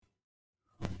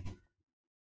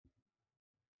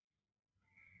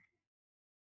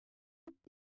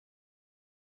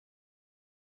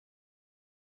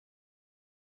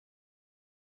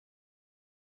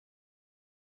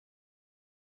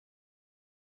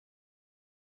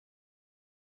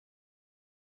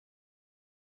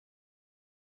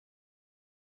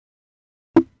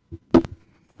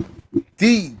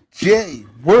DJ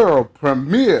World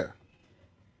Premiere.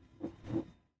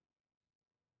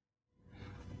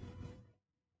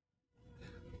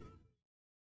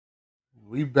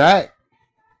 We back.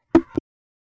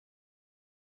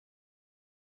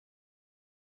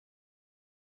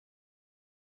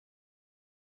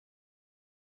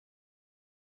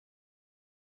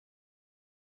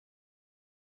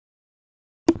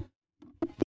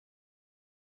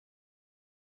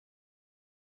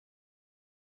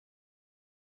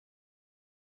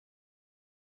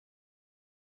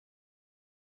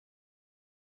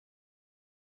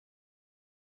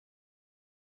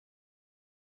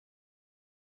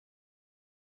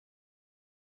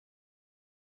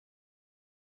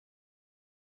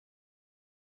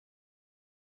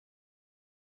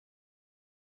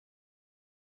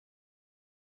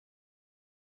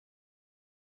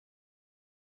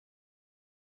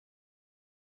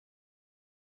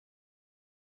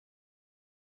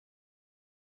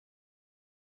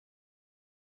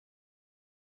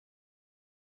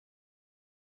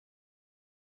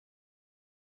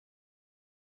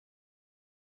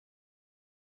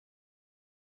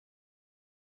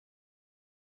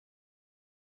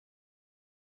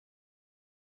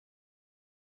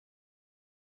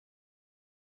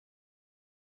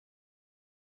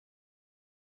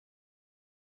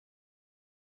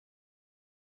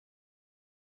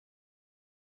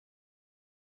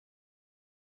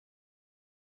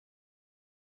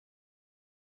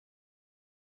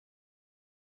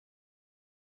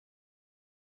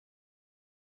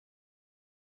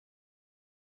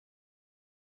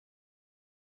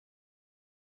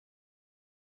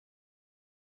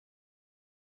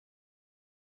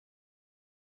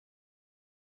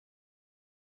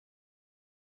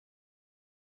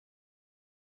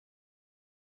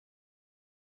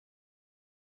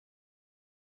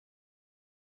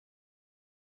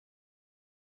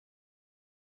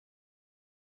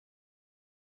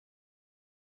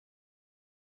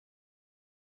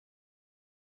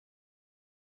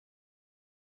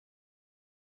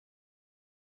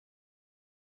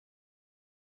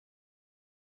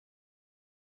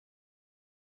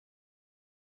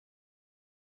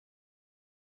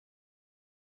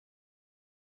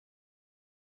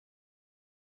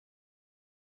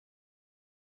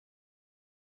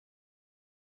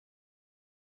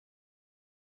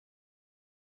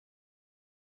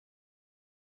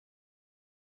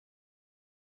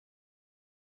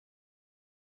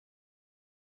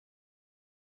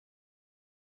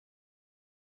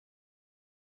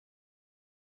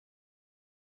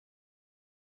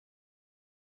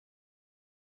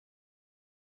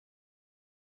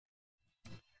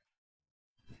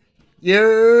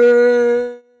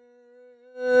 Yeah.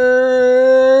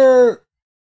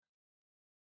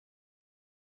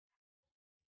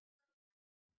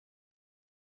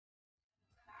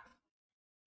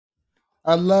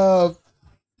 I love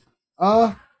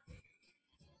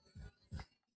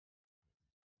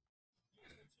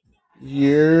yeah.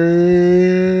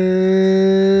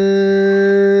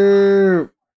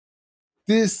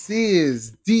 This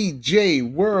is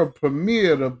DJ World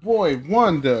Premiere, the boy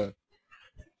Wonder.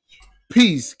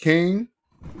 Peace, King.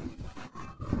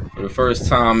 For the first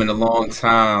time in a long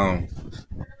time.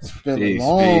 It's been Peace, a peace,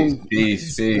 long, peace,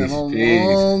 it's been peace, a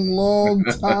peace. long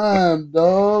time,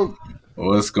 dog.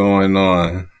 What's going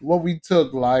on? What we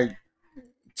took, like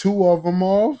 2 of them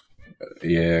off.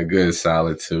 Yeah, good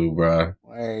solid too, bro.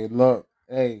 Hey, look,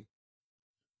 hey,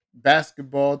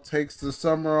 basketball takes the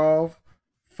summer off.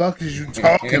 Fuck is you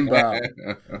talking about?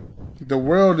 The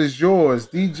world is yours.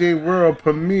 DJ World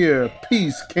Premiere.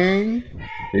 Peace, King.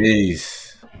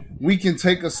 Peace. We can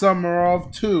take a summer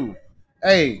off too.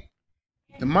 Hey,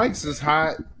 the mics is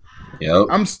hot. Yep.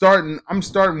 I'm starting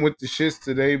with the shits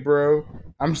today, bro.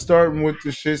 I'm starting with the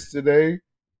shits today.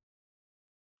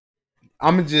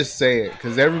 I'ma just say it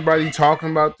because everybody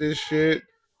talking about this shit.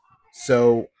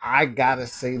 So I gotta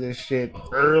say this shit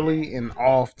early and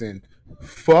often.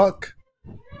 Fuck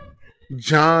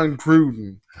John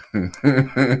Gruden.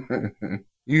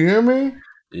 You hear me?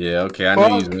 Yeah, okay. I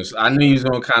knew you Fuck. was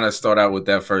gonna kind of start out with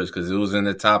that first because it was in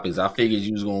the topics. I figured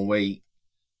you was gonna wait,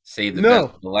 save the best No.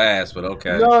 for the last, but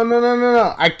okay.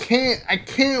 No. I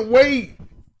can't wait.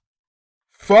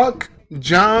 Fuck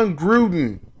John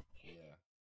Gruden.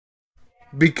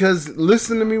 Because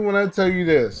listen to me when I tell you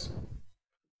this.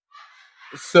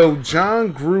 So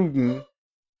John Gruden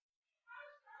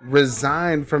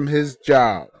resigned from his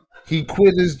job. He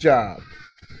quit his job.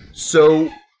 So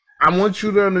I want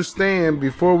you to understand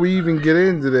before we even get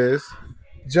into this,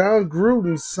 John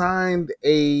Gruden signed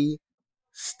a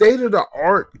state of the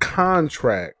art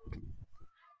contract.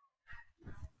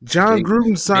 John Big,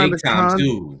 Gruden signed big a time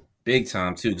too. Big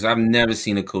time too, because I've never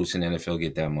seen a coach in the NFL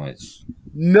get that much.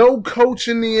 No coach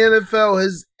in the NFL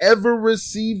has ever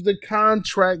received a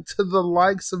contract to the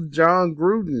likes of John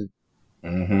Gruden.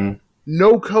 Mm-hmm.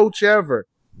 No coach ever.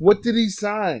 What did he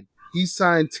sign? He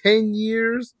signed 10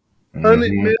 years,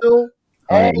 100 Mm-hmm. mil,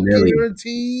 100 all million.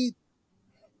 guaranteed.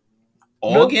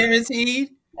 All No, guaranteed?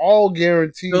 all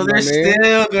guaranteed, So my they're man.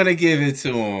 still gonna give it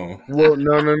to him. Well,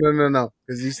 no,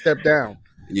 because he stepped down.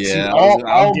 See, Yeah, I was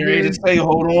all getting ready to guaranteed. say,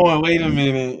 hold on, wait a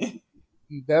minute.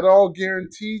 That all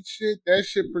guaranteed shit. That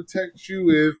shit protects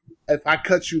you if I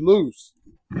cut you loose.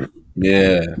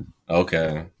 Yeah.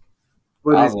 Okay.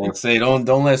 But I if was you gonna say,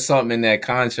 don't let something in that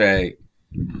contract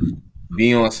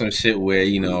be on some shit where,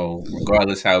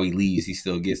 regardless how he leaves, he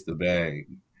still gets the bag.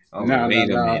 I was like, wait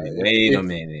a no, minute, wait a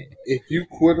minute. if you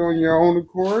quit on your own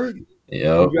accord,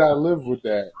 Yep, you gotta live with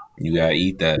that. you gotta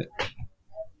eat that.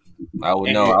 I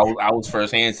would know. And I was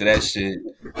first hand to that shit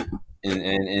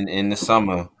in the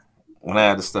summer when I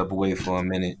had to step away for a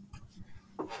minute.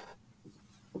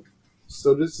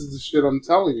 so this is the shit I'm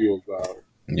telling you about.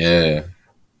 Yeah.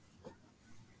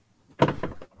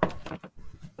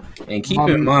 And keep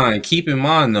in Um, mind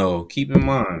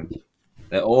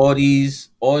that all these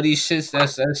shits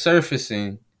that's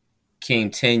surfacing came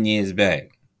 10 years back.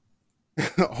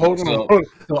 hold on.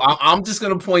 So I'm just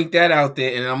gonna point that out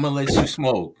there, and I'm gonna let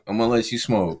you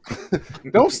smoke.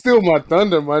 Don't steal my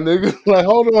thunder, my nigga. Like,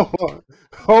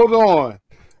 hold on.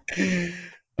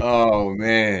 Oh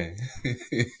man.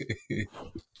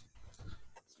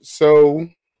 So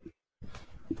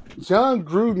John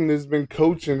Gruden has been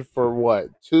coaching for what,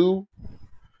 3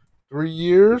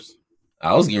 years?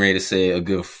 I was getting ready to say a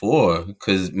good 4,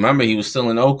 because remember he was still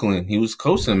in Oakland. He was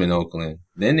coaching them in Oakland.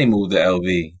 Then they moved to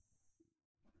LV.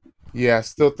 Yeah, I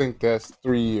still think that's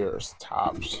 3 years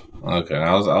tops. Okay,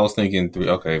 I was thinking 3.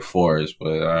 Okay, 4s,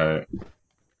 but all right.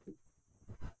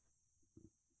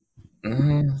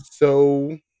 Mm-hmm.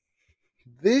 So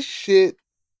this shit,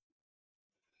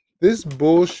 this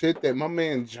bullshit that my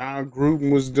man John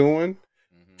Gruden was doing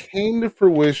came to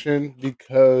fruition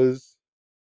because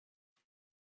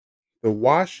the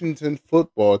Washington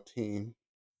football team.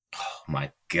 Oh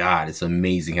my God, it's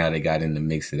amazing how they got in the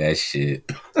mix of that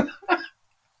shit.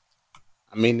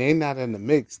 I mean, they not in the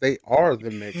mix. They are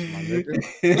the mix, my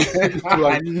nigga. I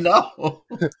Like, know.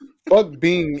 fuck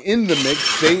being in the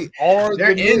mix. They are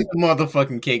They're the in mix. the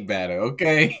motherfucking cake batter,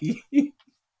 okay?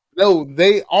 No,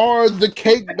 they are the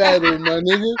cake batter, my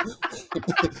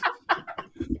nigga.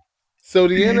 So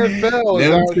the NFL is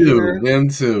Them out too. here. Them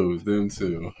too. Them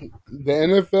too. The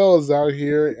NFL is out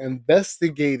here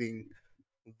investigating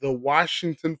the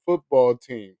Washington football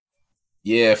team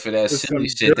Yeah, for that for silly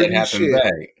some shit that dirty happened shit.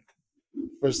 back.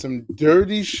 For some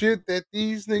dirty shit that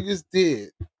these niggas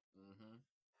did.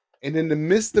 And in the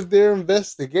midst of their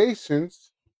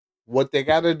investigations, what they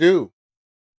gotta do?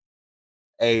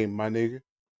 Hey, my nigga,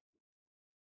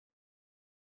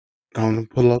 gonna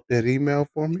pull up that email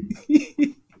for me?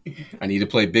 I need to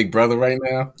play Big Brother right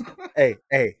now. Hey,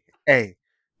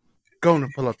 gonna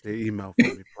pull up the email for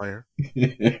me, player.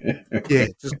 Yeah,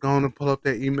 just gonna pull up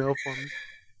that email for me.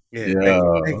 Yeah, Yeah.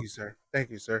 thank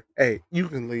you, sir. Hey, you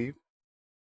can leave.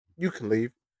 You can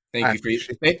leave. I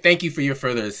appreciate. Thank you for your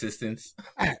further assistance.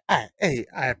 I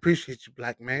appreciate you,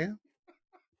 black man.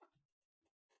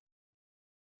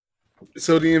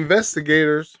 So the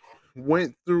investigators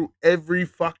went through every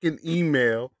fucking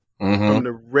email Mm-hmm. from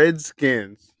the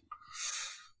Redskins.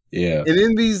 Yeah. And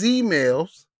in these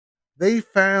emails, they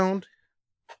found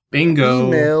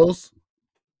Bingo. emails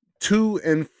to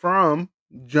and from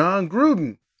John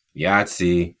Gruden.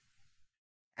 Yahtzee.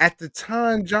 At the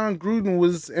time, John Gruden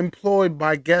was employed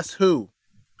by guess who?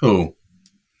 Who?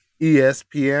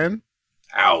 ESPN,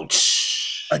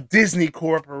 Ouch. a Disney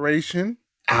corporation.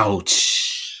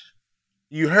 Ouch.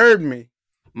 You heard me.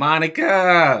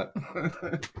 Monica.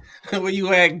 Where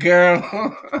you at, girl?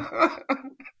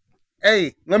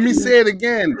 Hey, let me say it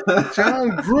again.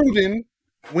 John Gruden,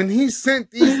 when he sent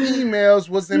these emails,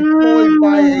 was employed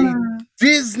by a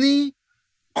Disney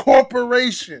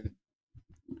corporation.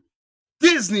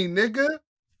 Disney, nigga.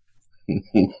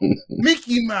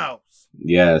 Mickey Mouse.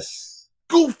 Yes.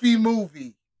 Goofy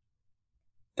movie.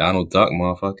 Donald Duck,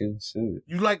 motherfucker. Shit.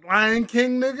 You like Lion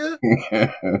King, nigga?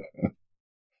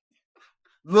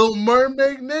 Little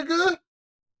Mermaid, nigga?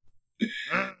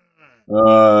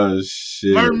 Oh,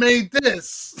 shit. Mermaid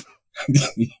this.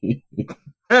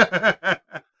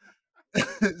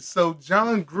 So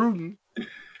John Gruden.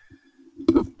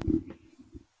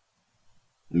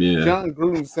 Yeah. John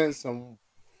Gruden sent some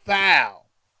foul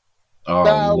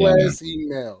Oh, man. ass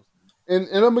emails. And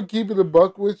I'm gonna keep it a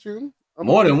buck with you. I'm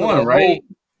gonna More than keep it one, right?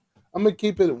 I'm gonna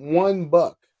keep it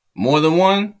 $1. More than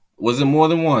one? Was it more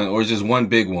than one, or just one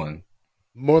big one?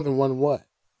 More than one what?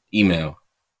 Email.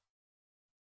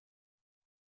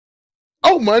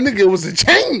 Oh, my nigga, it was a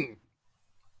chain.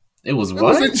 It was It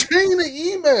was what? a chain of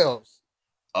emails.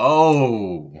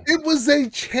 Oh. It was a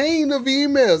chain of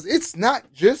emails. It's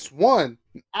not just one.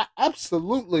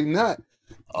 Absolutely not.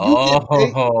 You get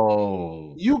paid.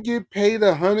 Oh. You get paid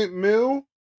 100 mil.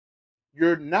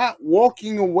 You're not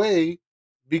walking away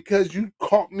because you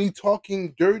caught me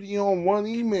talking dirty on one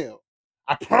email.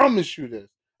 I promise you this.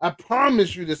 I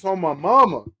promise you this on my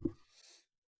mama.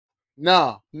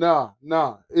 Nah.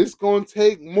 It's gonna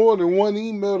take more than one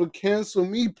email to cancel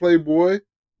me, Playboy.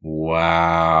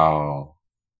 Wow.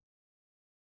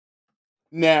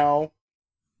 Now,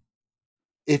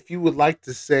 if you would like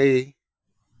to say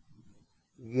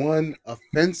one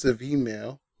offensive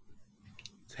email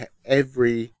to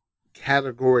every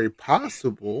category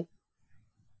possible,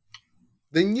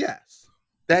 then yes,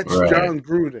 that's Right. John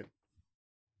Gruden.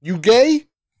 You gay?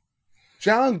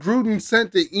 John Gruden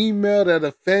sent the email that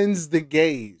offends the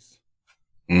gays.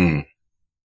 Mm.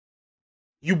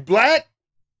 You black?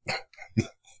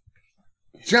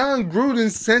 John Gruden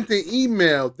sent the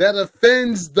email that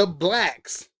offends the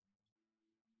blacks.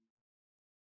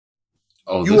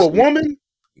 Oh, You a woman?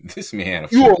 this man had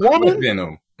a You full a clip woman? in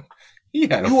him. He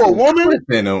had a You a full woman?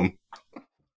 clip in him.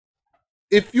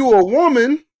 If you a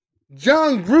woman,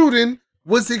 John Gruden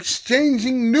was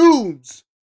exchanging nudes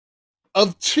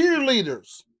of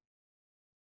cheerleaders.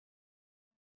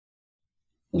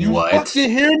 You What? fucking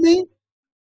hear me?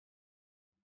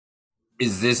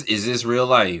 Is this real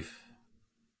life?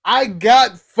 I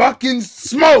got fucking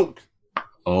smoked.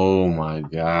 Oh my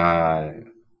god.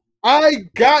 I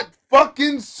got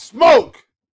fucking smoke.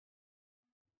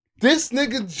 This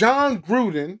nigga John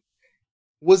Gruden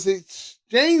was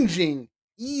exchanging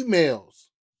emails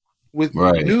with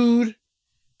Right. nude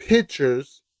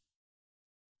pictures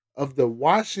of the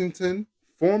Washington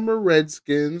former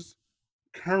Redskins,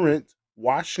 current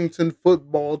Washington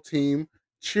football team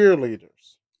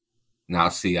cheerleaders. Now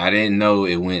see, I didn't know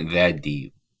it went that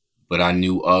deep, but I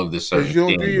knew of the Cause certain you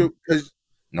don't do your thing.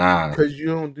 Nah. cause you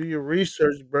don't do your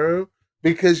research, bro.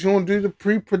 Because you don't do the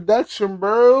pre-production,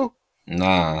 bro.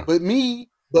 Nah. But me,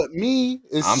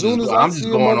 as I'm soon just as I I'm just see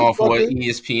a going off what motherfucker,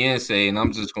 ESPN say, and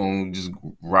I'm just gonna just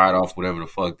ride off whatever the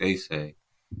fuck they say.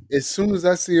 as soon as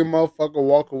I see a motherfucker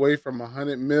walk away from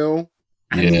 100 mil,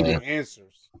 I need Yeah.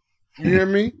 answers. You hear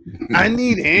me? I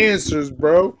need answers,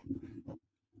 bro.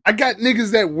 I got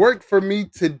niggas that work for me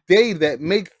today that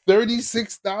make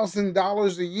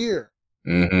 $36,000 a year.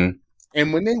 Mm-hmm.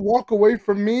 And when they walk away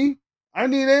from me, I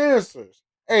need answers.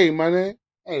 Hey, my name.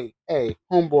 Hey,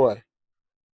 homeboy.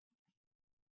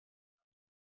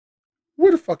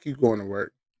 Where the fuck you going to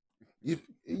work? You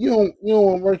don't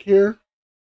want to work here?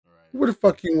 Where the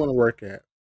fuck you want to work at?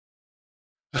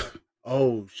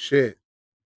 Oh shit.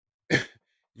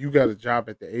 You got a job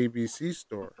at the ABC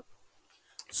store.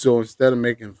 So instead of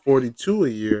making 42 a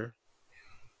year,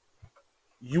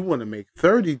 you want to make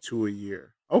 32 a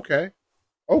year. Okay.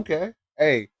 Okay.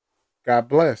 Hey, God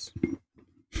bless.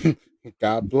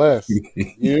 God bless.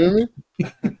 Right. You hear me?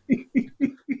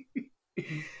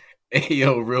 Hey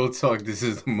yo, real talk. This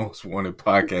is the most wanted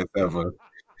podcast ever.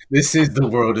 This is the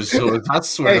world of shorts. I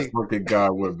swear to Hey, fucking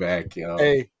God, we're back, yo.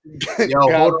 hey, Yo,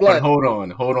 God bless. hold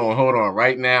on.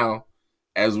 Right now,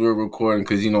 as we're recording,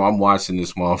 because I'm watching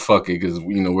this motherfucker because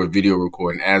we're video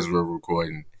recording as we're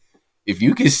recording. If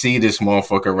you can see this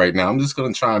motherfucker right now, I'm just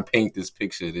gonna try and paint this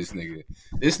picture of this nigga.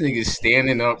 This nigga's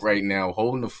standing up right now,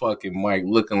 holding the fucking mic,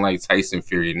 looking like Tyson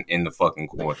Fury in the fucking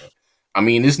corner. I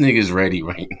mean, this nigga's ready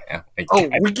right now. Like, Oh,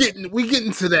 God. we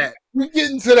getting to that. We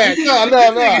getting to that. No, This no,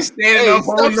 nigga no. standing Hey, up,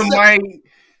 holding the mic,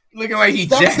 looking like he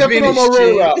stop stepping jabbing on his my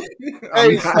shit. rollout. I'm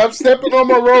Hey, not. stop stepping on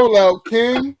my rollout,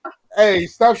 King. Hey,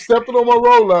 stop stepping on my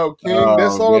rollout, King.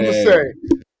 That's Oh all I'm gonna say.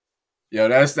 man, yo,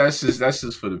 that's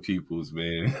just for the peoples,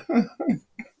 man.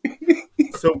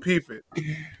 So peep it.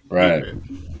 Peep Right. it.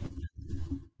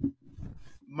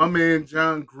 My man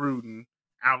John Gruden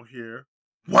out here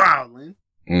wilding,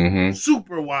 Mm-hmm.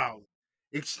 super wild,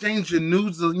 exchanging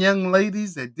nudes of young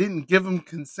ladies that didn't give him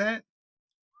consent,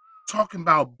 talking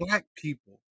about black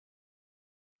people,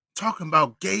 talking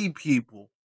about gay people,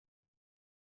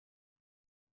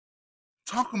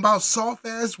 talking about soft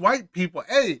ass white people.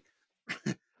 Hey,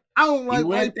 I don't He like went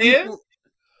white there. people.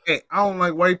 Hey, I don't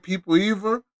like white people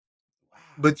either.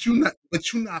 But you not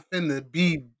finna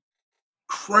be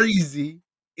crazy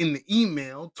in the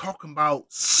email talking about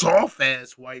soft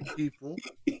ass white people.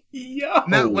 Not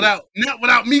Yo.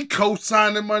 without me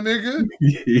co-signing, my nigga.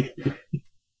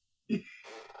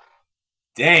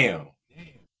 Damn.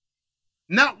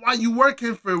 Not while you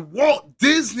working for Walt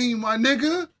Disney, my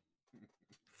nigga.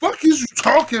 Fuck is you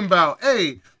talking about?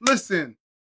 Hey, listen.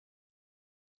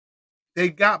 They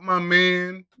got my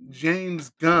man James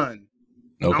Gunn.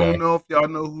 I don't Okay. know if y'all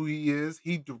know who he is.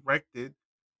 He directed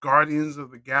Guardians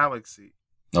of the Galaxy,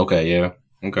 Okay. Yeah.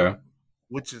 Okay.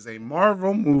 which is a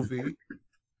Marvel movie.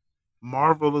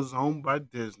 Marvel is owned by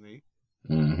Disney.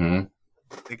 Mm-hmm.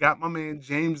 They got my man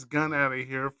James Gunn out of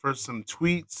here for some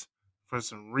tweets, for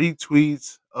some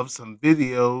retweets of some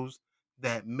videos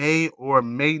that may or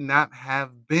may not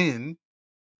have been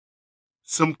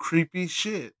some creepy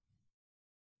shit.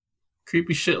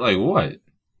 Creepy shit like what?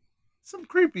 Some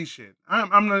creepy shit.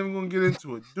 I'm not even gonna get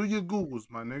into it. Do your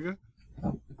Googles, my nigga.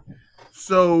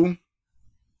 So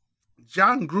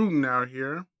John Gruden out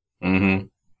here Mm-hmm.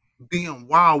 being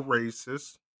wild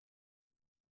racist.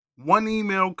 One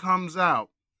email comes out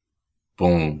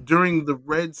Boom. during the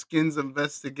Redskins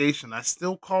investigation. I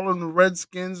still call them the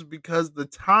Redskins because the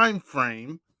time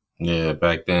frame Yeah,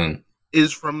 back then.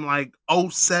 is from like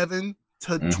 '07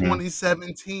 to Mm-hmm.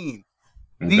 2017.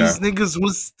 Okay. These niggas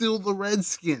was still the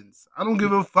Redskins. I don't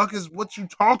give a fuck is what you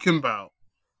talking about.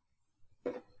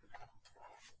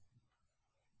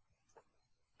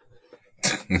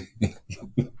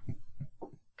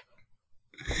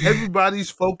 Everybody's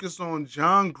focused on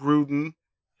John Gruden,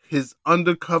 his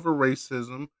undercover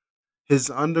racism, his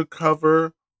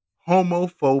undercover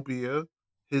homophobia,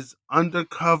 his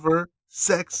undercover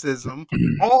sexism,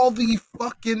 all the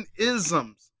fucking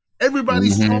isms.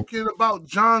 Everybody's Mm-hmm. talking about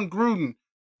John Gruden.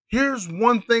 Here's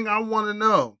one thing I want to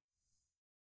know.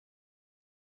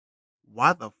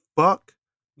 Why the fuck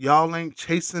y'all ain't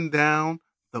chasing down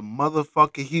the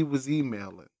motherfucker he was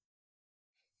emailing?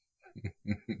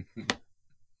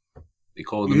 They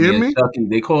called the You hear man me? Chucky.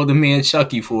 They called the man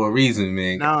Chucky for a reason,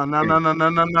 man. No, no, no, no, no,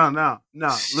 no, no, no,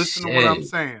 no. Listen to what I'm Shit.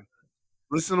 saying.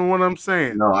 Listen to what I'm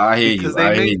saying. No, I hear Because you.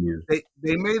 I hear you.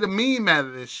 they made a meme out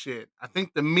of this shit. I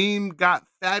think the meme got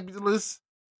Fabulous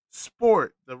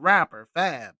Sport, the rapper,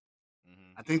 Fab.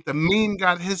 I think the meme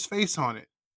got his face on it.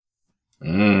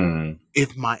 Mm.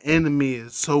 If my enemy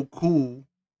is so cool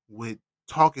with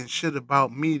talking shit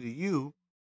about me to you,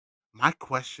 my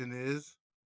question is,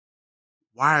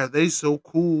 why are they so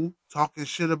cool talking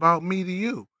shit about me to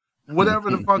you?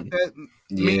 Whatever the fuck that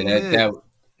Yeah, meme that is.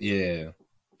 yeah.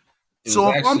 So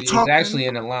if I'm It was talking actually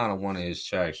in the line of one of his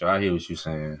tracks. So I hear what you're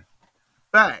saying.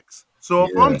 facts, so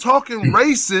if I'm Yeah. talking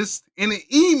racist in an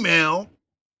email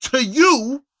to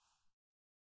you,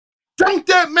 don't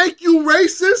that make you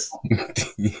racist?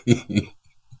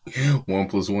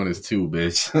 1+1 is 2,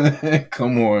 bitch.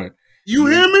 Come on. You You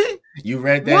hear me? you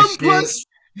read that One shit? plus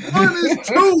one is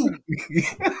two.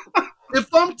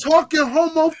 If I'm talking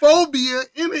homophobia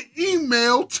in an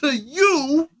email to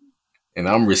you, And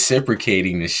I'm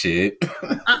reciprocating the shit.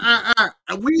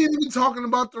 we ain't even talking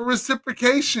about the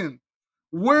reciprocation.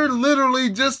 We're literally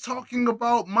just talking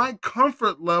about my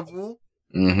comfort level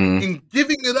Mm-hmm. in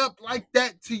giving it up like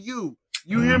that to you.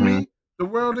 You hear Mm-hmm. me? The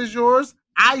world is yours.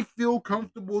 I feel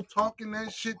comfortable talking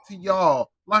that shit to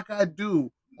y'all like I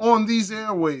do on these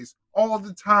airways all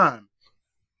the time.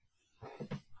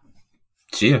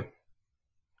 Yeah.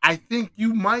 I think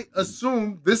you might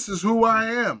assume this is who I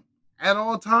am at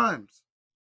all times.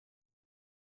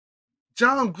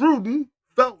 John Gruden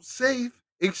felt safe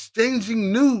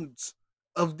exchanging nudes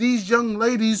of these young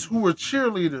ladies who were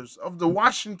cheerleaders of the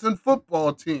Washington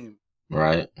football team.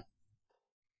 Right.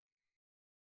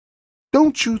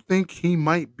 Don't you think he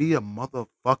might be a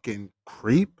motherfucking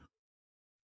creep?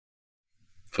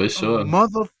 For A sure.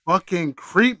 motherfucking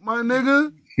creep, my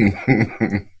nigga?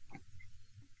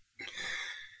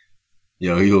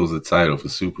 Yo, he holds a title for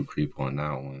super creep on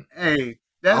that one. Hey,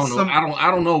 I that's don't know. some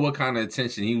I don't know what kind of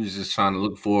attention he was just trying to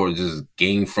look for, or just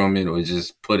gain from it, or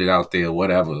just put it out there,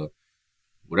 whatever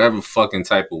fucking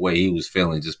type of way he was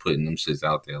feeling, just putting them shits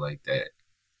out there like that.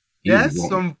 He was that's on.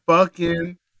 some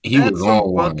fucking He was that's some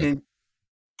on one. fucking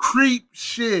creep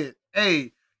shit.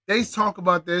 Hey, they talk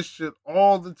about that shit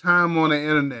all the time on the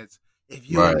internet. If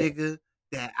you a Right. nigga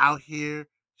that out here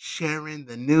sharing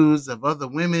the news of other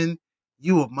women,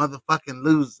 you a motherfucking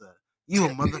loser. You a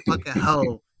motherfucking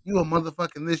hoe. You a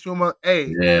motherfucking this. You a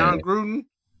hey, Yeah. John Gruden,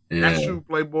 that's Yeah. true,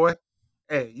 Playboy.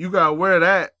 Hey, you gotta wear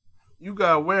that. You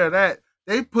gotta wear that.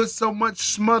 They put so much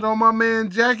smut on my man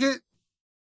jacket.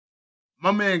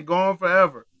 My man gone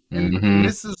forever. And Mm-hmm.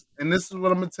 this is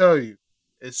what I'm gonna tell you.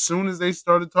 As soon as they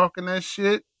started talking that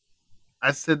shit,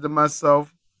 I said to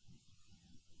myself,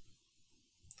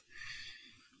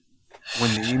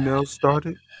 when the email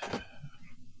started,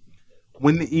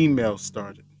 when the email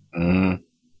started, Mm-hmm.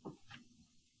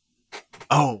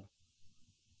 oh,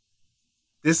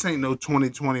 This ain't no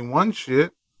 2021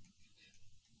 shit.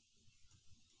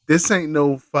 This ain't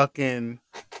no fucking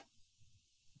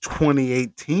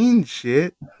 2018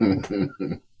 shit.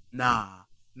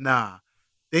 Nah.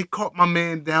 They caught my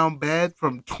man down bad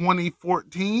from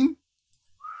 2014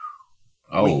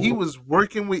 when he Oh, was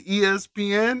working with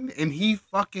ESPN and he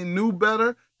fucking knew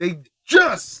better. They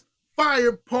just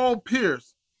fired Paul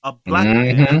Pierce, a black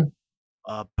man,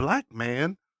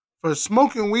 mm-hmm. for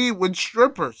smoking weed with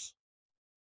strippers.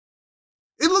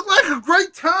 It looked like a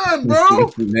great time, bro.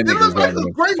 That It nigga looked was like having a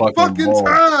a great fucking fucking ball.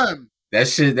 time. That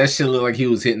shit looked like he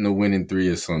was hitting the winning three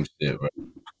or some shit, bro.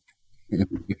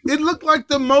 It looked like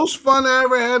the most fun I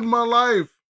ever had in my life.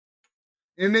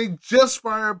 And they just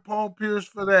fired Paul Pierce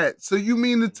for that. So you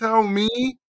mean to tell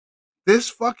me this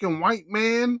fucking white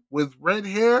man with red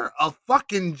hair, a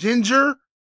fucking ginger,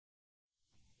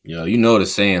 Yo, you know the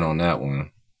saying on that one.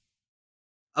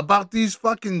 about these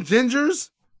fucking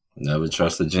gingers? Never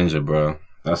trust a ginger, bro.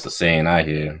 That's the saying I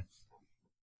hear.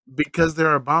 Because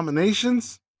they're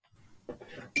abominations?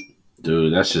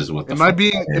 Dude, that's just what the Am I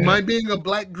fuck. being a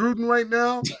black Gruden right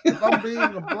now? If I'm being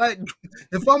a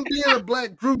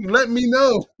black Gruden, let me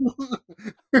know.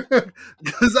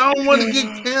 Because I don't want to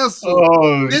get canceled.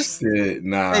 Oh This shit,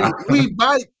 nah.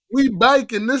 Hey, we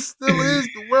bike, and this still is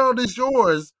the world is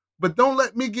yours. But don't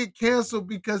let me get canceled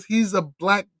because he's a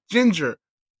black ginger.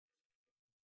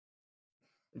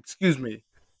 Excuse me,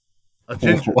 a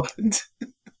ginger. What?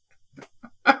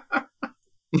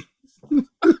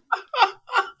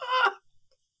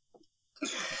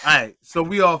 All right, so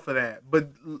we all for that. But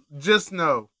just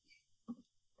know,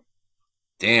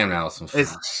 Damn, that was some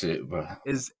as shit, bro.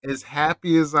 as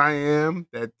happy as I am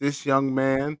that this young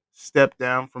man stepped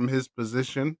down from his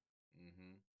position,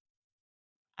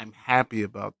 I'm happy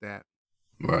about that.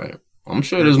 Right. I'm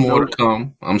sure there's There's more no, to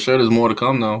come. I'm sure there's more to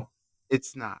come, though.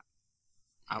 it's not.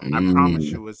 I promise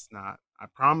Mm. you, it's not. I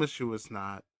promise you, it's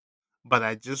not. But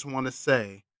I just want to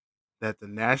say that the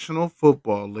National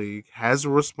Football League has a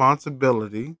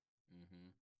responsibility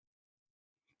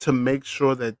to make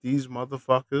sure that these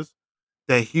motherfuckers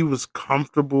that he was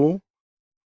comfortable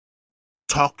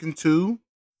talking to,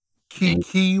 And,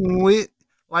 kikiing with,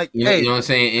 like, you know hey, what I'm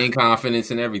saying? In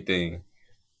confidence and everything.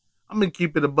 I'm gonna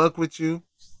keep it a buck with you.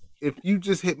 If you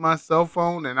just hit my cell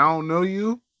phone and I don't know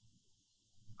you,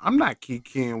 I'm not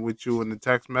kikiing with you in the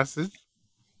text message.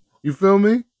 You feel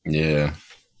me? Yeah.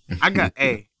 I got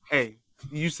hey,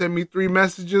 you send me 3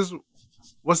 messages.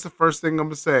 What's the first thing I'm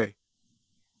gonna say?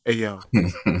 Hey yo,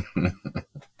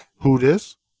 who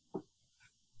this?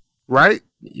 Right?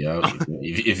 Yo, Who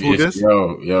if this?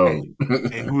 yo. Hey,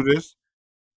 hey, who this?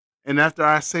 And after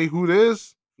I say who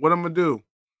this, what I'm gonna do?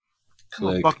 I'm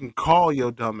gonna Click. fucking call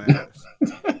your dumb ass.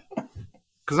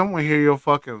 Cause I'm gonna hear your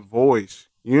fucking voice.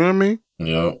 You know what I mean?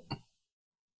 Yep.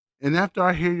 And after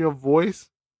I hear your voice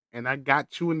and I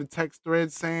got you in the text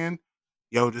thread saying,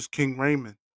 yo, this King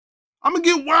Raymond, I'm gonna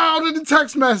get wild in the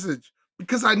text message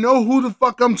because I know who the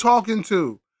fuck I'm talking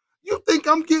to. You think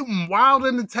I'm getting wild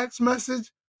in the text message?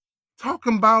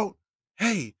 Talking about,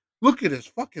 hey, look at his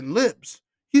fucking lips.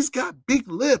 He's got big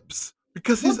lips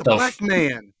because he's What a the black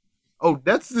man. Oh,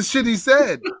 that's the shit he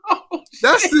said. oh,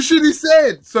 That's the shit he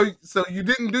said. So you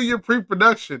didn't do your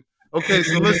pre-production. Okay,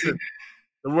 so listen.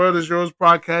 The World Is Yours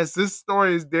podcast. This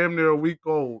story is damn near a week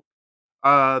old.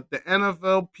 The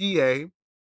NFLPA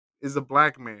is a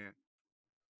black man.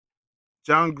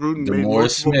 John Gruden made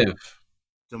DeMaurice multiple Smith.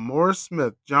 DeMaurice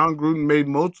Smith. John Gruden made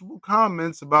multiple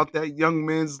comments about that young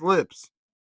man's lips.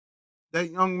 That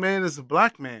young man is a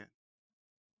black man.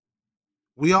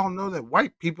 We all know that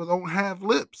white people don't have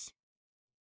lips.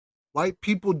 White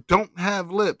people don't have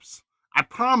lips. I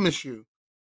promise you.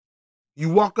 You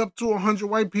walk up to 100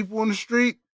 white people on the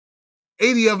street,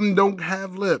 80 of them don't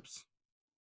have lips.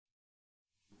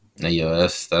 Now, yo,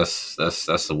 that's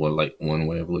the one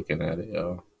way of looking at it,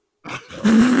 yo.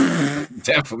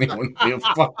 Definitely one way of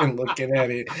fucking looking at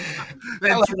it.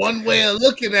 That's one way of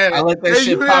looking at I it. let that Hey,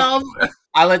 shit you pop. hear,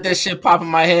 I let that shit pop in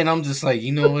my head, and I'm just like,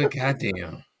 you know what? Goddamn,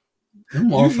 them you hear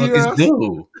motherfuckers us?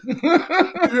 do.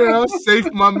 You hear how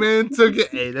safe my man took it?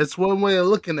 Hey, that's one way of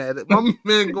looking at it. My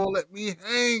man gonna let me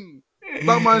hang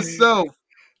by myself.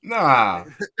 Nah.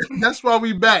 That's why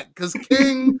we back. Cause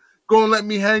King gonna let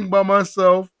me hang by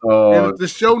myself. And Oh, if the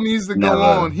show needs to go never,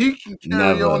 on, he can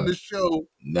carry on never, the show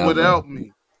never. without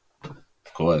me.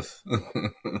 Of course.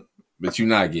 But you're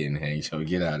not getting hanged, so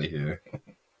get out of here.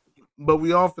 But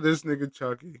we all for this nigga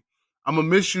Chucky. I'm gonna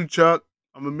miss you, Chuck.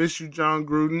 I'm gonna miss you, John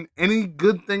Gruden. Any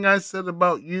good thing I said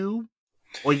about you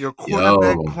or your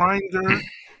quarterback Yo, grinder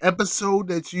episode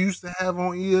that you used to have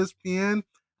on ESPN,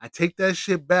 I take that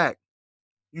shit back.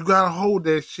 You gotta hold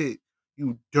that shit.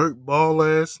 You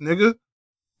dirtball ass nigga.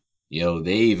 Yo,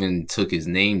 they even took his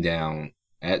name down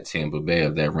at Tampa Bay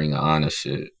of that Ring of Honor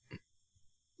shit.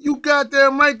 You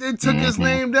goddamn right they took his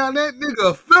name down. That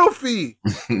nigga filthy.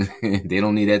 They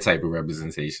don't need that type of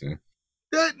representation.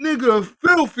 That nigga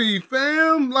filthy,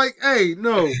 fam. Like, hey,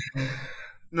 no.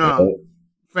 Nah,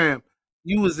 fam.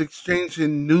 You was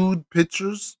exchanging nude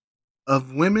pictures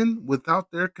of women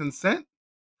without their consent?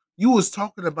 You was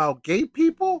talking about gay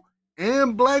people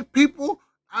and black people?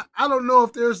 I don't know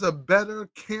if there's a better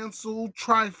cancel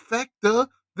trifecta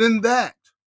than that.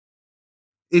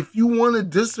 If you want to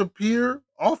disappear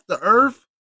off the earth,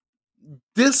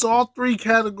 diss all three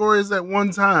categories at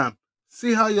one time.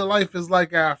 See how your life is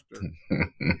like after.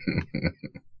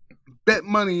 Bet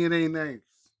money it ain't nice.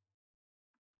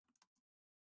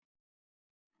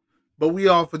 But we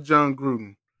all for John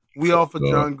Gruden. We all for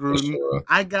John Gruden. Sure.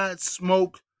 I got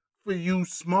smoke for you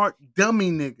smart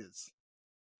dummy niggas.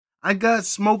 I got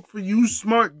smoke for you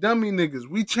smart dummy niggas.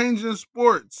 We changing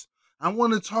sports. I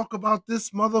want to talk about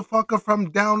this motherfucker from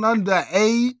down under,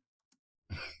 eh?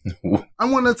 I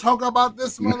want to talk about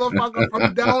this motherfucker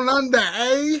from down under,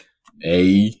 eh?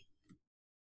 Hey.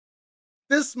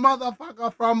 This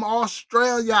motherfucker from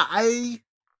Australia, eh?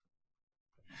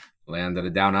 Land of the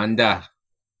Down Under.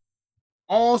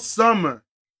 All summer,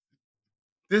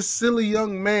 this silly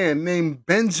young man named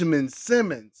Benjamin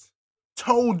Simmons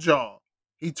told y'all.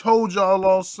 He told y'all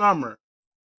all summer,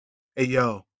 hey,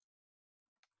 yo,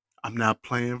 I'm not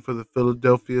playing for the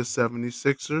Philadelphia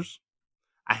 76ers.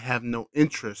 I have no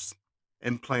interest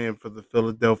in playing for the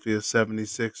Philadelphia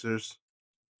 76ers.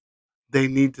 They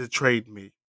need to trade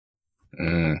me.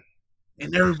 And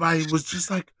everybody was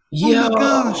just like, oh my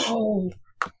gosh.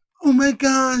 Oh my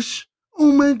gosh.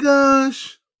 Oh my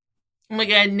gosh. Oh my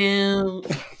God, no.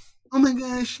 Oh my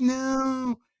gosh,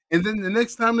 no. And then the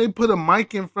next time they put a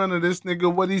mic in front of this nigga,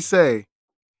 what'd he say?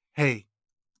 Hey,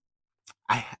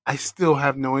 I still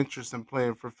have no interest in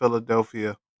playing for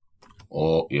Philadelphia.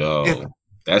 Oh, yo.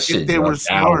 That shit if they were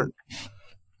smart, out.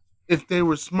 If they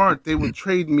were smart, they would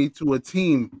trade me to a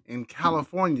team in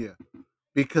California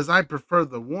because I prefer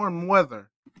the warm weather.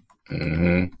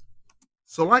 Mm-hmm.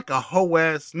 So like a hoe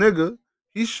ass nigga,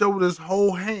 he showed his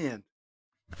whole hand.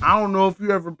 I don't know if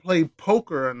you ever played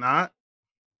poker or not,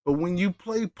 but when you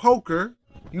play poker,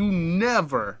 you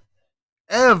never,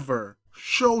 ever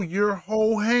show your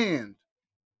whole hand.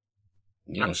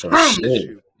 You don't show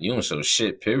shit. You don't show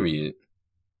shit, period.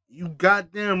 You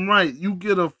goddamn right. You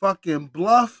get a fucking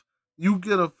bluff, you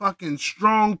get a fucking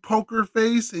strong poker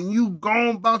face, and you go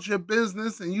about your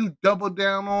business and you double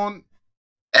down on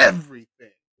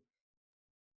everything.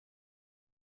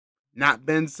 Not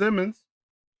Ben Simmons.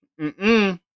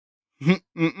 Mm-mm.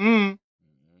 Mm-mm.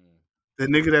 The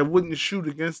nigga that wouldn't shoot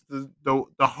against the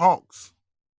Hawks.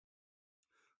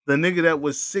 The nigga that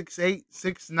was 6'8",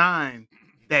 6'9",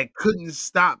 that couldn't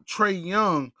stop Trae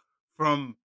Young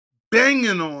from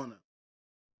banging on him.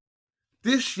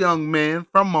 This young man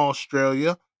from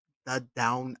Australia, the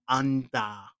Down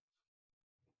Under.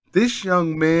 This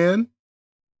young man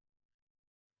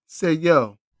said,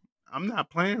 yo, I'm not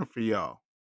playing for y'all.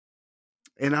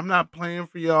 And I'm not playing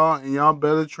for y'all, and y'all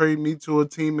better trade me to a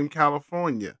team in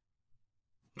California.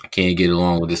 I can't get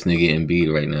along with this nigga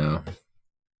Embiid right now.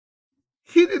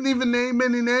 He didn't even name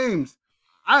any names.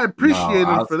 I appreciate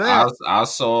him for that. I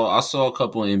saw a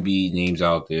couple of Embiid names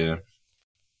out there.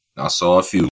 I saw a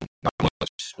few. Not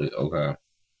much, but okay.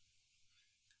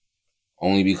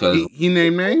 Only because he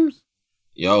named names?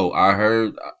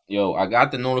 I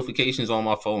got the notifications on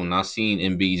my phone and I seen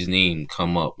Embiid's name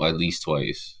come up at least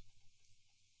twice.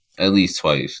 At least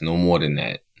twice. No more than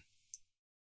that.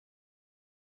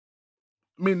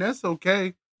 I mean, that's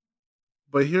okay.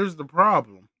 But here's the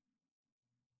problem.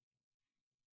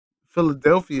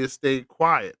 Philadelphia stayed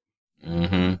quiet.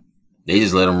 Mm-hmm. They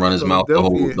just let him run his mouth the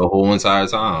whole entire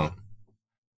time.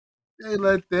 They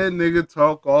let that nigga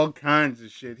talk all kinds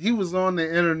of shit. He was on the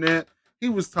internet. He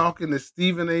was talking to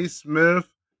Stephen A. Smith.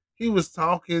 He was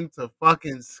talking to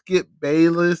fucking Skip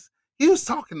Bayless. He was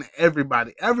talking to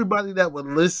everybody. Everybody that would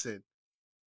listen.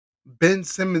 Ben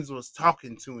Simmons was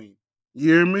talking to him.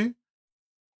 You hear me?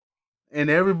 And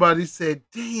everybody said,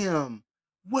 damn,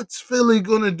 what's Philly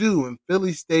going to do? And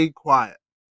Philly stayed quiet.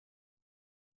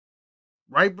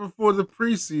 Right before the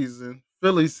preseason,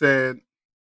 Philly said,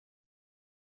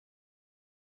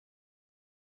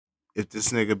 if this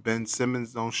nigga Ben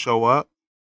Simmons don't show up,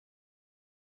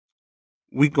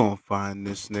 we gonna find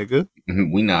this nigga.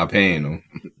 We not paying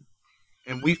him.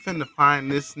 And we finna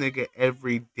find this nigga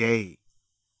every day.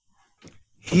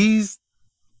 He's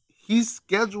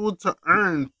scheduled to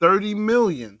earn $30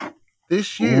 million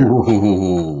this year.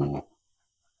 Ooh.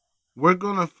 We're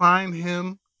gonna fine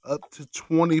him up to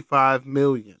 $25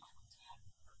 million.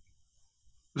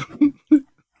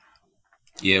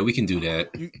 Yeah, we can do that.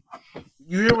 You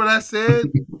hear what I said?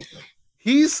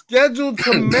 He's scheduled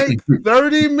to make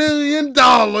 $30 million.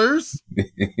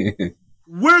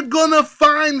 We're gonna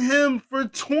fine him for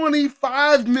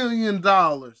 $25 million.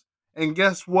 And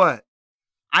guess what?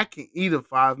 I can eat a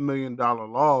 $5 million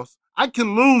loss. I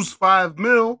can lose $5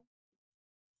 million.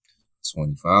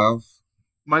 25.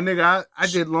 My nigga, I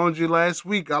did laundry last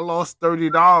week. I lost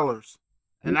 $30.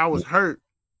 And I was hurt.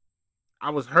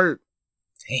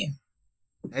 Damn.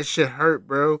 That shit hurt,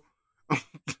 bro.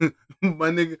 My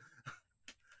nigga,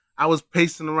 I was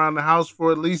pacing around the house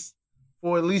for at least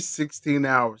 16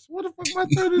 hours. Where the fuck my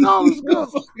 $30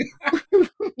 go?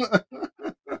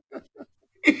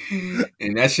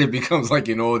 And that shit becomes like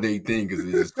an all day thing because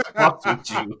it just fucks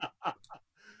with you.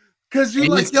 Cause you're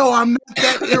like, yo, I'm not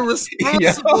that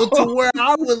irresponsible to where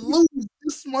I would lose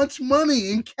this much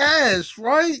money in cash,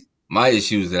 right? My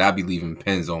issue is that I be leaving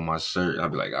pens on my shirt. I'll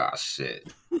be like, ah,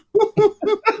 shit.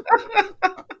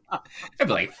 I'd be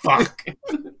like, fuck.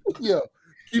 Yo,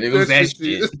 keep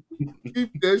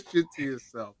that shit to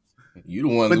yourself. You the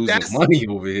one losing money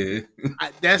over here.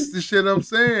 That's the shit I'm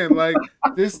saying. Like,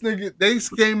 this nigga, they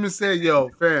came and said, yo,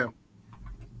 fam,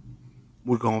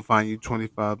 we're gonna find you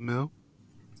 25 mil.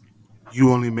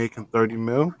 You only making 30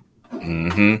 mil.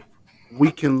 Mm-hmm.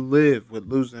 We can live with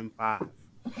losing 5.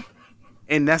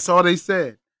 And that's all they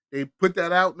said. They put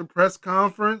that out in the press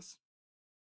conference.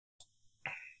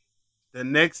 The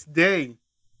next day.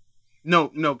 No,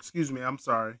 excuse me. I'm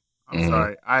sorry.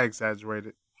 Sorry. I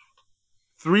exaggerated.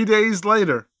 3 days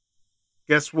later,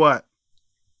 guess what?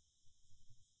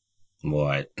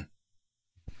 What?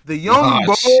 The young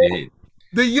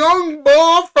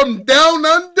bull from down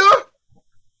under,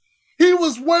 he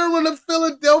was wearing a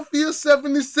Philadelphia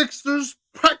 76ers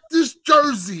practice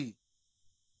jersey.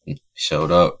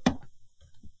 Showed up.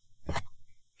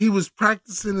 He was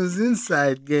practicing his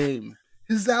inside game,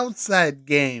 his outside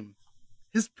game,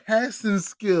 his passing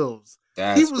skills.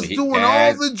 He was doing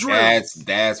all the drills.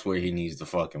 That's where he needs to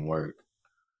fucking work.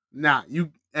 Nah,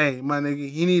 hey, my nigga,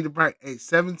 he need to practice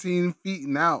 17 feet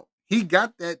and out. He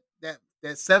got that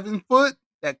 7 foot,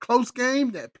 that close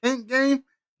game, that paint game.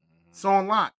 It's on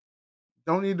lock.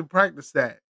 Don't need to practice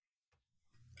that.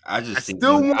 I just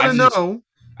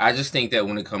think that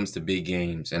when it comes to big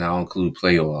games, and I'll include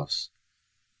playoffs,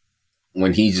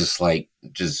 when he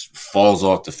just falls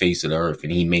off the face of the earth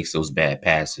and he makes those bad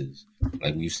passes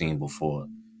like we've seen before,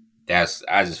 I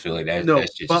just feel like that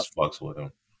shit just fucks with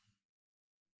him.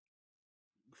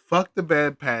 Fuck the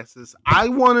bad passes. I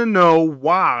want to know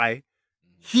why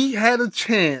he had a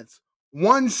chance,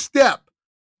 one step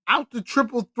out the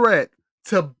triple threat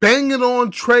to bang it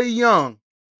on Trae Young.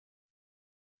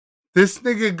 This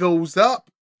nigga goes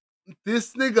up.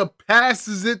 This nigga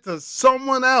passes it to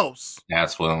someone else.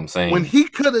 That's what I'm saying. When he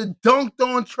could have dunked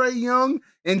on Trae Young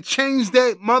and changed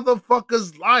that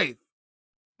motherfucker's life.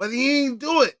 But he ain't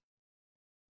do it.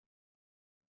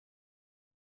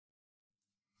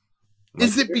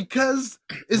 Is it because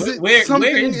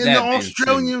something in the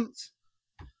Australian?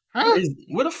 Huh?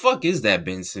 Where the fuck is that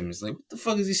Ben Simmons? Like, what the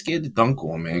fuck is he scared to dunk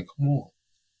on, man? Come on.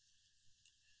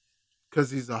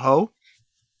 Because he's a hoe?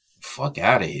 Fuck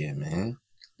out of here, man.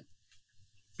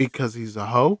 Because he's a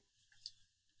hoe?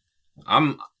 I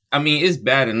mean, it's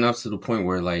bad enough to the point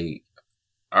where, like,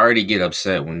 I already get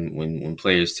upset when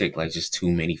players take, like, just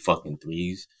too many fucking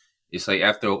threes. It's like,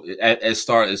 at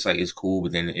start, it's like, it's cool,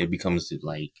 but then it becomes to,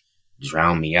 like,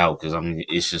 drown me out. Because, I mean,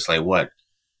 it's just like, what?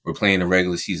 We're playing a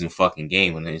regular season fucking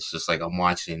game, and it's just like I'm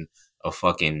watching a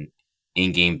fucking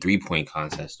in-game 3-point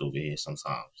contest over here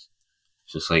sometimes.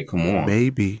 It's just like, come on.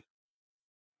 Maybe,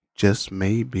 just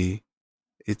maybe,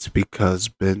 it's because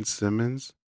Ben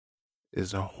Simmons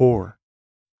is a whore.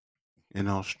 An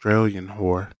Australian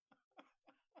whore.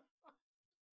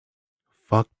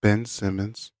 Fuck Ben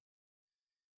Simmons.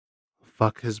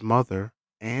 Fuck his mother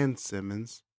and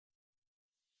Simmons.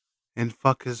 And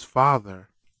fuck his father.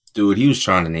 Dude, he was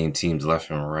trying to name teams left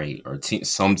and right, or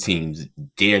some teams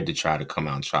dared to try to come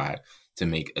out and try to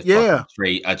make a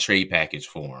trade package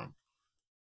for him.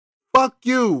 Fuck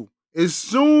you. As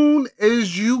soon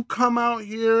as you come out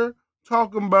here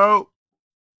talking about,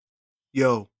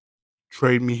 yo,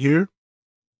 trade me here,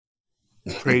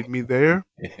 trade me there,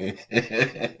 you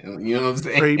know what I'm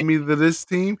saying? Trade me to this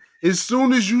team. As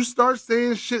soon as you start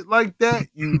saying shit like that,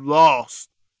 you lost.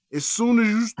 As soon as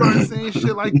you start saying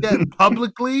shit like that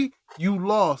publicly, you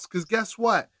lost. Because guess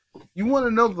what? You want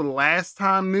to know the last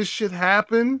time this shit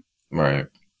happened? Right.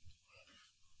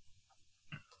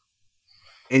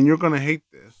 And you're going to hate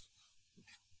this.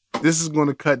 This is going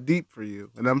to cut deep for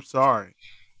you, and I'm sorry.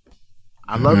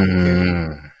 I love you,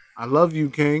 King. I love you,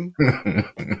 King.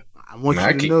 I want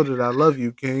you to know that I love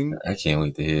you, King. I can't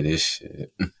wait to hear this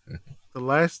shit. The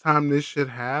last time this shit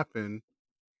happened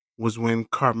was when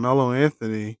Carmelo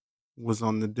Anthony was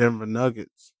on the Denver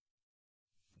Nuggets.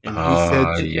 And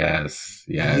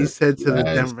he said to, the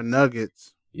Denver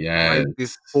Nuggets right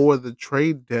before the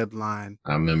trade deadline.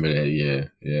 I remember that,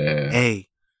 yeah. Hey,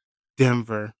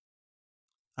 Denver,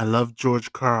 I love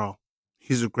George Karl.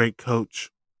 He's a great coach.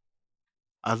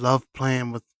 I love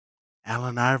playing with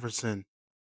Allen Iverson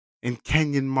and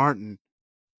Kenyon Martin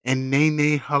and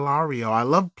Nene Hilario. I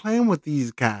love playing with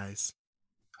these guys.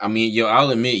 I mean, yo,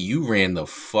 I'll admit you ran the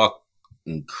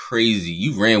fucking crazy.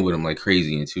 You ran with him like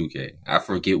crazy in 2K. I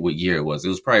forget what year it was. It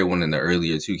was probably one of the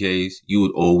earlier 2Ks. You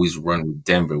would always run with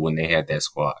Denver when they had that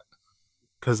squad.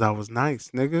 Cause I was nice,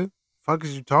 nigga. Fuck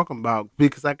is you talking about?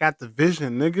 Because I got the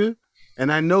vision, nigga.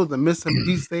 And I know the missing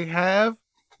piece they have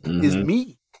is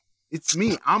me. It's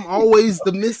me. I'm always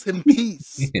the missing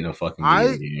piece. In a fucking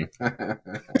video game. I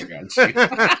got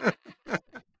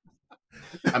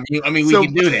you. I mean, we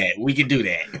can do that. We can do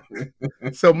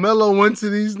that. So Melo went to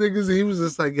these niggas and he was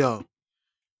just like, yo,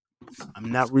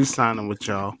 I'm not re-signing with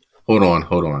y'all. Hold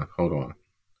on.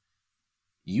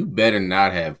 You better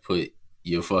not have put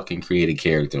your fucking creative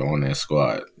character on that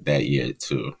squad that year,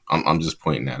 too. I'm just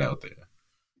pointing that out there.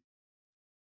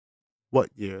 What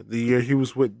year? The year he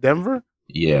was with Denver?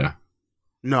 Yeah.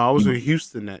 No, I was with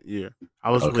Houston that year.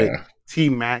 I was with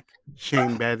T-Mac,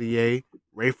 Shane Battier,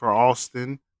 Rafer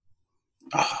Alston,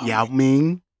 Yao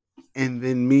Ming, and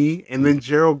then me, and then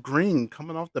Gerald Green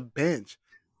coming off the bench,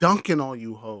 dunking on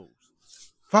you hoes.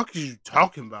 Fuck is you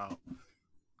talking about?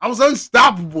 I was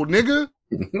unstoppable, nigga.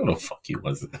 Who the fuck he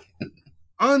was?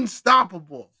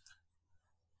 Unstoppable.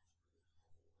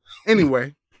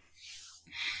 Anyway.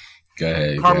 Go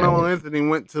ahead. Carmelo Anthony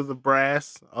went to the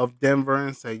brass of Denver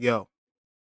and said, yo,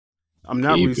 I'm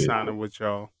not re-signing with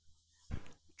y'all.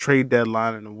 Trade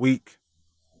deadline in a week.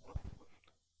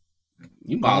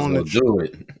 You might as well do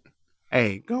it.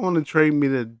 Hey, go on and trade me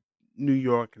to New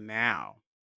York now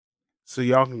so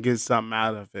y'all can get something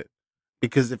out of it.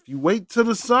 Because if you wait till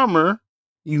the summer,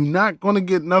 you're not going to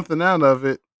get nothing out of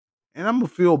it, and I'm going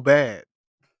to feel bad.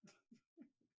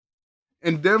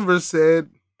 And Denver said,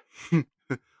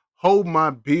 hold my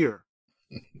beer.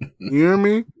 You hear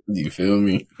me? You feel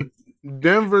me?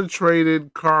 Denver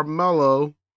traded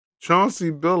Carmelo, Chauncey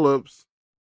Billups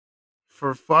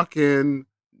for fucking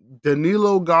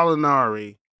Danilo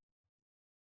Gallinari,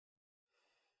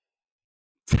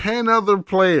 10 other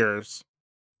players,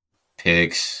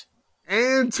 picks,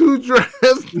 and 2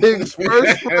 draft picks,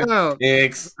 first round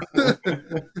picks.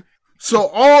 So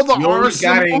all the you always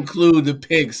gotta include the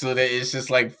picks so that it's just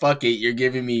like, fuck it, you're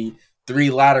giving me 3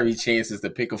 lottery chances to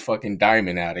pick a fucking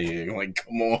diamond out of here. Like,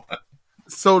 come on.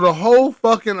 So the whole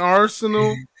fucking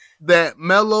arsenal that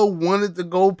Melo wanted to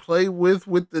go play with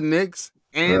the Knicks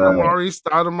and Amari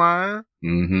Stoudemire,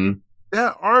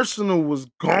 that arsenal was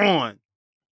gone.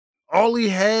 All he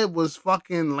had was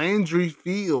fucking Landry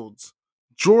Fields,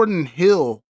 Jordan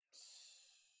Hill,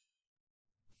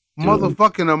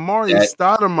 motherfucking Amari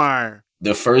Stoudemire.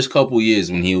 The first couple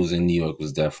years when he was in New York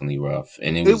was definitely rough,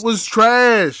 and it was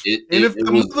trash. If the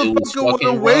motherfucker would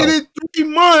have waited 3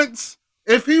 months,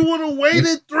 if he would have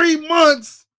waited 3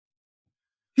 months,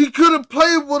 he could have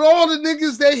played with all the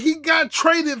niggas that he got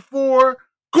traded for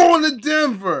going to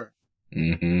Denver.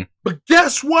 But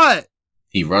guess what?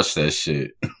 He rushed that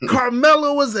shit.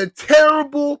 Carmelo is a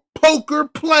terrible poker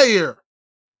player.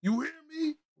 You hear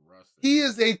me? He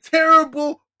is a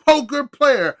terrible poker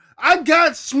player. I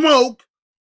got smoke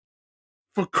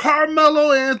for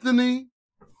Carmelo Anthony,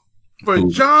 for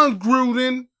John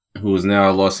Gruden, who is now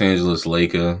a Los Angeles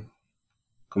Laker.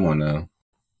 Come on now.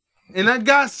 And I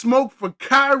got smoke for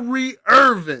Kyrie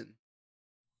Irvin.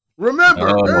 Remember,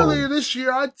 earlier this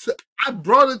year, I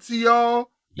brought it to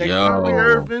y'all that Kyrie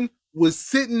Irvin was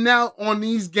sitting out on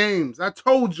these games. I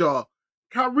told y'all,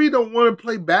 Kyrie don't want to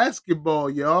play basketball,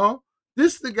 y'all.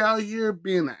 This the guy here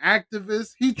being an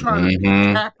activist. He trying to be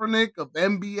Kaepernick of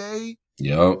NBA.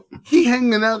 Yep. He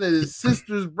hanging out at his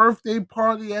sister's birthday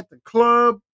party at the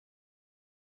club.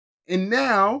 And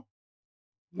now,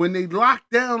 when they lock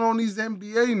down on these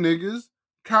NBA niggas,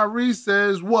 Kyrie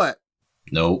says what?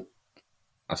 Nope.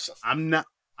 I'm not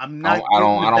I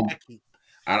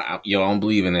don't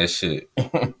believe in that shit.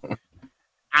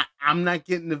 I'm not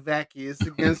getting the vacuum. It's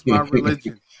against my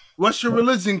religion. What's your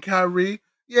religion, Kyrie?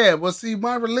 Yeah, well, see,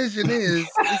 my religion is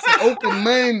it's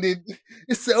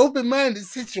an open-minded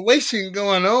situation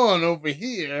going on over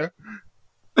here.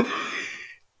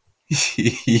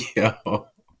 Yo.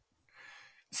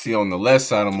 See, on the left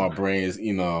side of my brain is,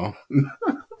 you know.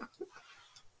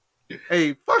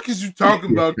 Hey, fuck is you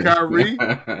talking about, Kyrie?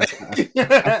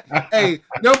 Hey,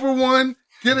 number one,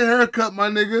 get a haircut, my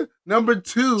nigga. Number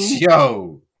two,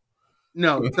 Yo.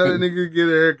 no, tell that nigga to get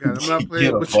a haircut. I'm not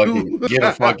playing with you. Get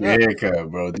a fucking haircut,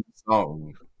 bro. Do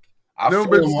something.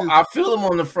 Number two, I feel him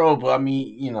on the fro, but I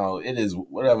mean, you know, it is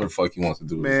whatever the fuck he wants to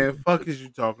do. Man, fuck is you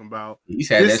talking about? He's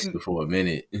had that shit for a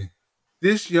minute.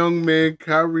 This young man,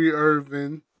 Kyrie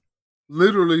Irvin,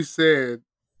 literally said,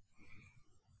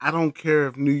 I don't care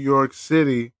if New York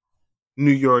City,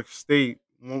 New York State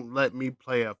won't let me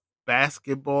play a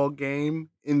basketball game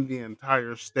in the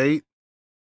entire state.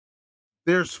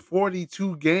 There's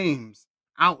 42 games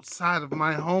outside of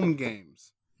my home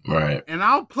games. Right. And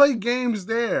I'll play games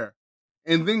there.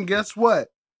 And then guess what?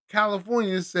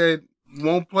 California said, you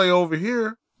won't play over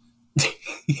here.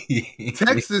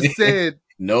 Texas said,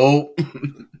 nope.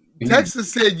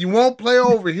 Texas said, you won't play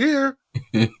over here.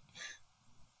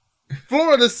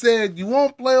 Florida said, you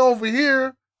won't play over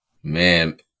here.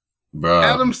 Man, bro.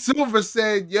 Adam Silver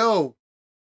said, yo,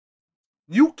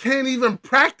 you can't even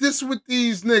practice with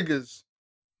these niggas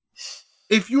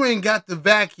if you ain't got the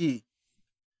BYKE.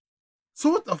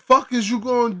 So what the fuck is you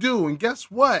gonna do? And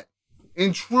guess what?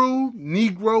 In true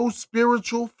Negro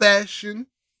spiritual fashion,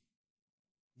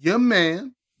 your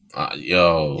man,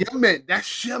 your man,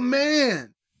 that's your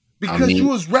man. Because you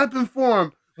was repping for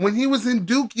him. When he was in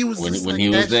Duke, he was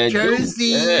that's Jersey.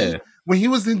 Yeah. When he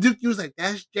was in Duke, he was like,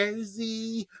 that's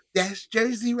Jersey. That's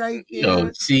Jersey right there.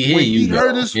 Yo, see, here you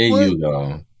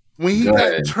go. When he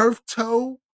got turf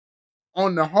toe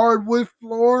on the hardwood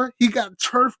floor, he got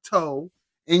turf toe.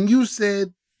 And you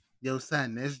said, yo,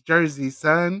 son, that's Jersey,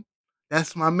 son.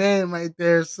 That's my man right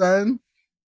there, son.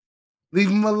 Leave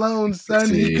him alone, son.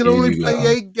 See, he can only play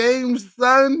 8 games,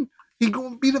 son. He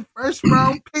gonna be the first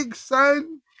round pick,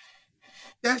 son.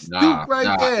 That's Duke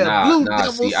right there. Blue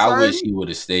Devil, see, son. I wish he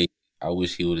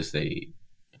would have stayed.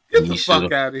 Get the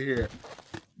fuck out of here.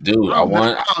 Dude,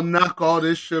 I'll knock all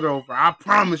this shit over. I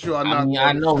promise you I'll knock all this shit over.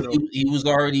 I know he was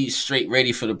already straight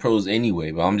ready for the pros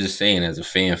anyway, but I'm just saying, as a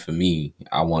fan for me,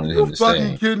 I wanted him to stay. You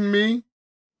fucking kidding me?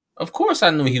 Of course I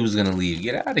knew he was going to leave.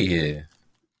 Get out of here.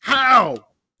 How?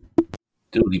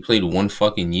 Dude, he played 1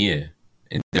 fucking year.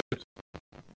 And